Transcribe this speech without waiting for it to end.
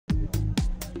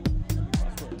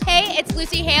Hey, it's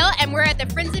Lucy Hale, and we're at the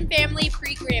Friends and Family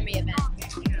Pre-Grammy event.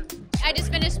 I just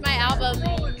finished my album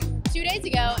 2 days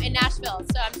ago in Nashville,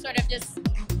 so I'm sort of just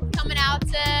coming out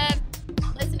to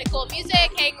listen to cool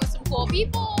music, hang with some cool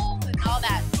people, and all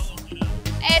that.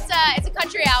 It's a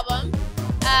country album.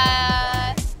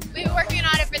 We've been working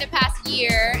on it for the past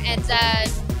year, and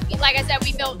like I said,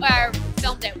 we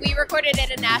filmed it. We recorded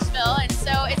it in Nashville, and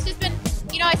so it's just been,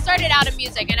 you know, I started out in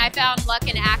music, and I found luck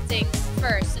in acting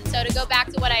first, and so to go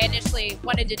back to what I initially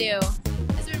wanted to do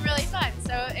has been really fun.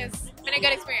 So it's been a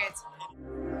good experience.